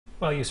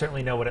Well, you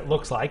certainly know what it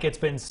looks like. It's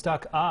been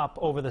stuck up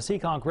over the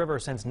Seekonk River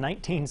since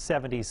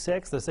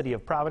 1976. The city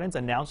of Providence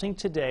announcing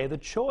today the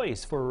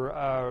choice for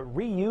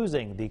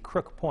reusing the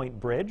Crook Point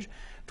Bridge.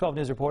 12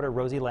 News reporter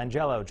Rosie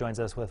Langello joins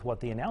us with what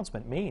the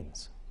announcement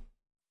means.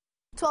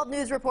 12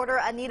 News reporter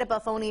Anita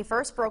Buffoni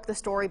first broke the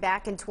story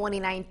back in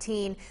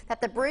 2019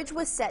 that the bridge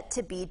was set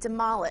to be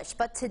demolished.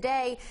 But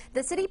today,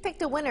 the city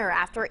picked a winner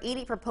after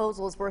 80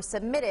 proposals were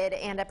submitted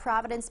and a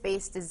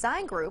Providence-based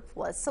design group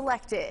was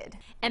selected.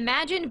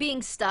 Imagine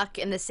being stuck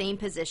in the same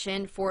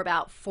position for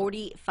about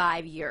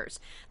 45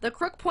 years. The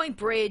Crook Point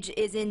Bridge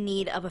is in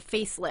need of a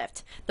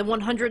facelift. The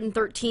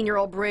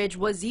 113-year-old bridge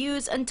was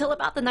used until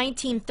about the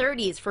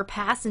 1930s for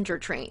passenger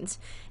trains.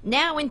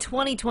 Now in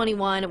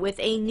 2021, with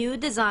a new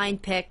design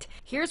picked,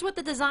 here's what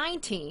the design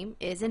team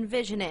is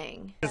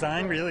envisioning.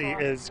 Design really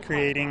is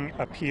creating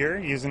a pier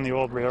using the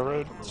old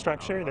railroad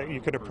structure that you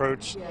could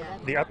approach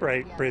the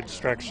upright bridge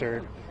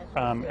structure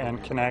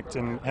and connect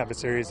and have a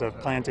series of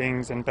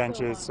plantings and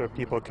benches so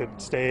people could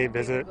stay,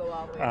 visit,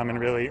 and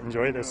really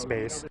enjoy this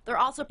space. They're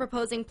also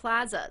proposing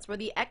plazas where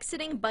the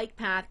exiting bike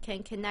path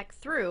can connect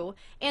through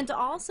and to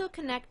also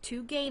connect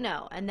to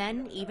Gano and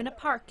then even a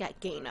park at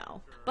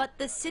Gano. But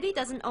the city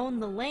doesn't own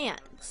the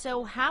land,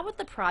 so how would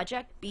the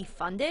project be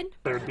funded?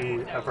 There would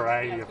be a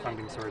variety of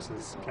funding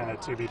sources kind of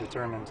to be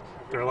determined.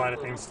 There are a lot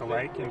of things to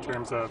like in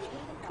terms of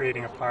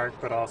creating a park,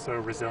 but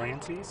also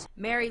resiliencies.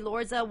 Mary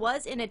Lorza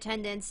was in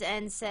attendance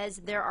and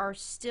says there are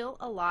still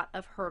a lot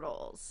of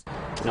hurdles.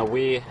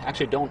 We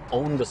actually don't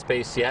own the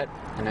space yet,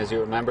 and as you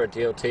remember,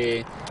 DOT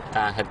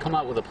had come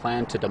out with a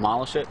plan to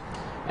demolish it.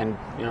 And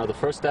the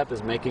first step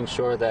is making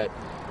sure that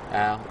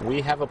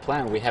we have a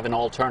plan, we have an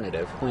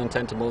alternative. We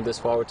intend to move this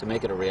forward to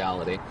make it a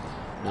reality.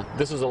 Now,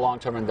 this is a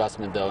long-term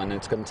investment, though, and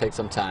it's going to take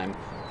some time,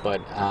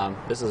 but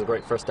this is a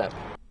great first step.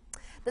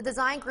 The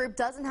design group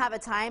doesn't have a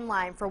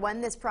timeline for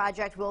when this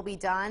project will be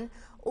done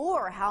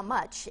or how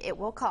much it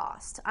will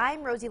cost.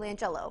 I'm Rosie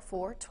Langello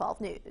for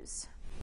 12 News.